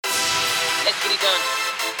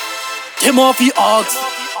Timothy Ox.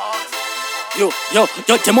 Yo,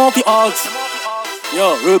 Timothy Ox.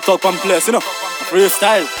 Yo, real talk and place, you know.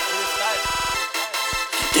 Freestyle.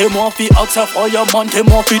 Timothy Ox a fireman,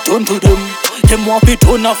 Timothy turn to them. Timothy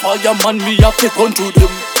turn a fireman, me have to turn to them.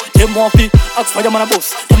 Timothy Ox fireman a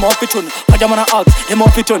boss. Timothy turn, fireman a Ox.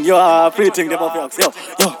 Timothy turn, yo, everything Timothy Ox, yo.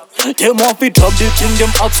 Timothy drop the thing,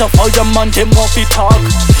 them Ox a fireman, Timothy talk.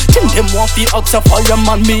 Timothy Ox a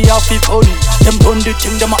fireman, me have to turn. Them turn the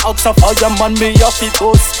thing, them a Ox a fireman, me have to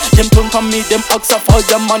boss. Them turn from me, them Ox a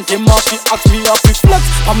fireman, Timothy Ox, me have to flex.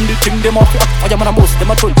 From the thing, them off the Ox, fireman a boss,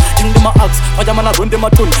 them a turn. Thing them a Ox, fireman a run, them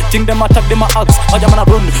a turn. Thing them attack, them a Ox, fireman a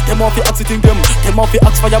run. Them off the Ox, thing them off the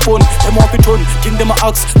Ox, fire bone. Them off the turn, thing them a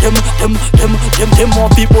Ox, them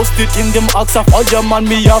off the boss. The thing them Ox a fireman,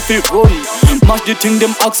 me have to run. Mash the thing,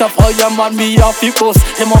 them Ox a fireman, me have to boss.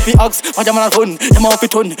 Them off the Ox, fireman a run. Them off the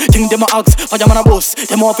turn, thing them a Ox, fireman a boss.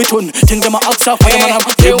 Them off the turn, thing them a Ox a fireman a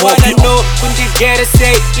boss. They wanna know when they get a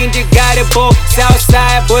say in the ghetto.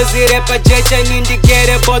 Southside boys, they reputation in the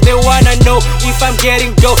ghetto. They wanna know if I'm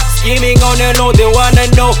getting dope, scheming on the low. They wanna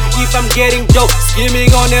know if I'm getting dope,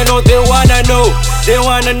 scheming on the low. They wanna know, they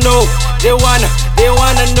wanna know, they wanna know, they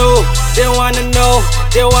wanna know, they wanna know,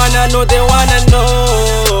 they wanna know,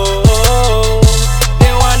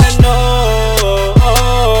 they wanna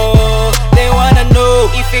know, they wanna know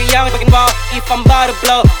if you're young, fucking ball, if I'm about to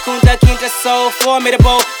blow. Kunta Kinta so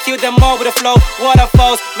formidable, kill them all with a flow.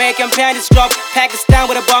 Waterfalls, making panties drop. Pakistan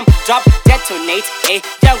with a bomb, drop, detonate. Ayy,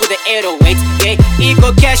 down with the 808. Yeah,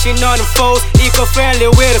 eco cashing on the foes, eco friendly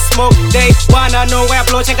with a smoke. They wanna know where I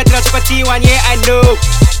blow. Chenka tila chupa T1, yeah I know.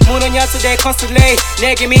 Muno nyasu they constantly.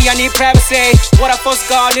 Nigga me I need privacy. Waterfalls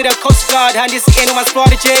guard, need a coast guard. And this ain't no man's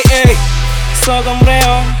prodigy. Ayy, so I'm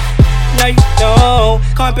real. Now you know,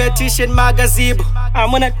 competition magazine,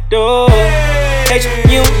 I'm on a door.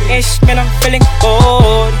 H-U-ish, man, I'm feeling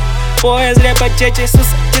bored. Boys, never judges, so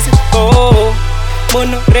this is gold.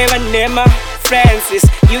 Muno, Reva, Nema, Francis,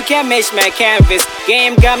 you can't match my canvas.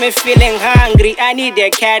 Game got me feeling hungry, I need their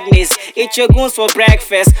cadness. Eat your goons for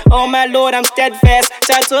breakfast. Oh my lord, I'm steadfast.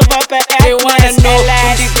 Tattoo up at they wanna know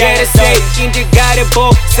in the ghetto, say in the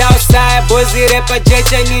ghetto. Southside boys, they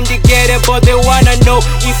reputation in the ghetto. They wanna know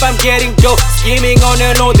if I'm getting dope, scheming on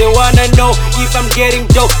the low. They wanna know if I'm getting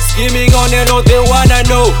dope, scheming on the low. They wanna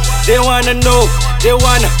know, they wanna know, they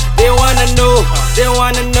wanna know, they wanna know, they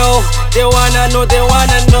wanna know, they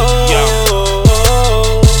wanna know,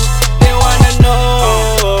 they wanna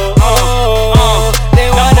know.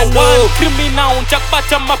 Criminal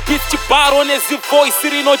jakbata mapitch baron ezi voice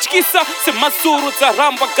rinochkisa semasuru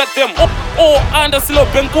zaramba gadem andasilo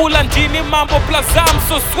bengula ndini mambo plazam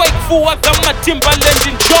so swag fuwa gama Timbaland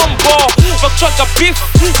njombo vakuchwaga beef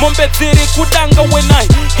mombedziri kudanga when I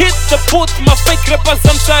hit the booth my fake rappers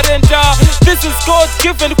I'm surrender. This is God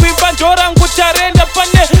given kwimba ndorangu tarenda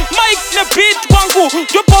pane mic ne beat wangu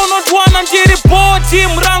ndopono dwana ndiri body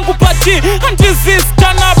mrangu pati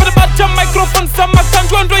andizistana bata microphone sama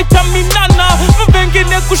kandwa ndoita minana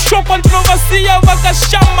vengine kushopa ndinovasiya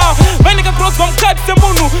vakashama vanika cross vamukati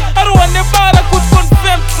semunhu arowane bara kuti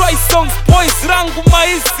confirm Trysongz boys rangu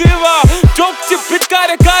maiziva dokti beat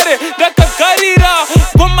kare kare ndakagarira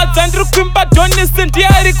ngoma dzandiri kuimba Donis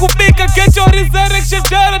ndiari kubika ghetto resurrection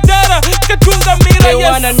dara dara katungamira. They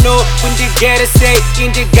wanna know when the ghetto, say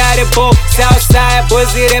in the ghetto. Southside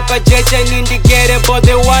boys, they reputation in the ghetto.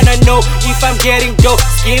 They wanna know if I'm getting dope,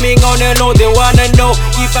 scheming on the low. They wanna know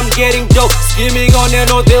if I'm getting dope, scheming on the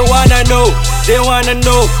low. They wanna know, they wanna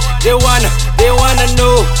know, they wanna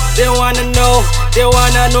know, they wanna know, they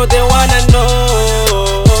wanna know, they wanna know.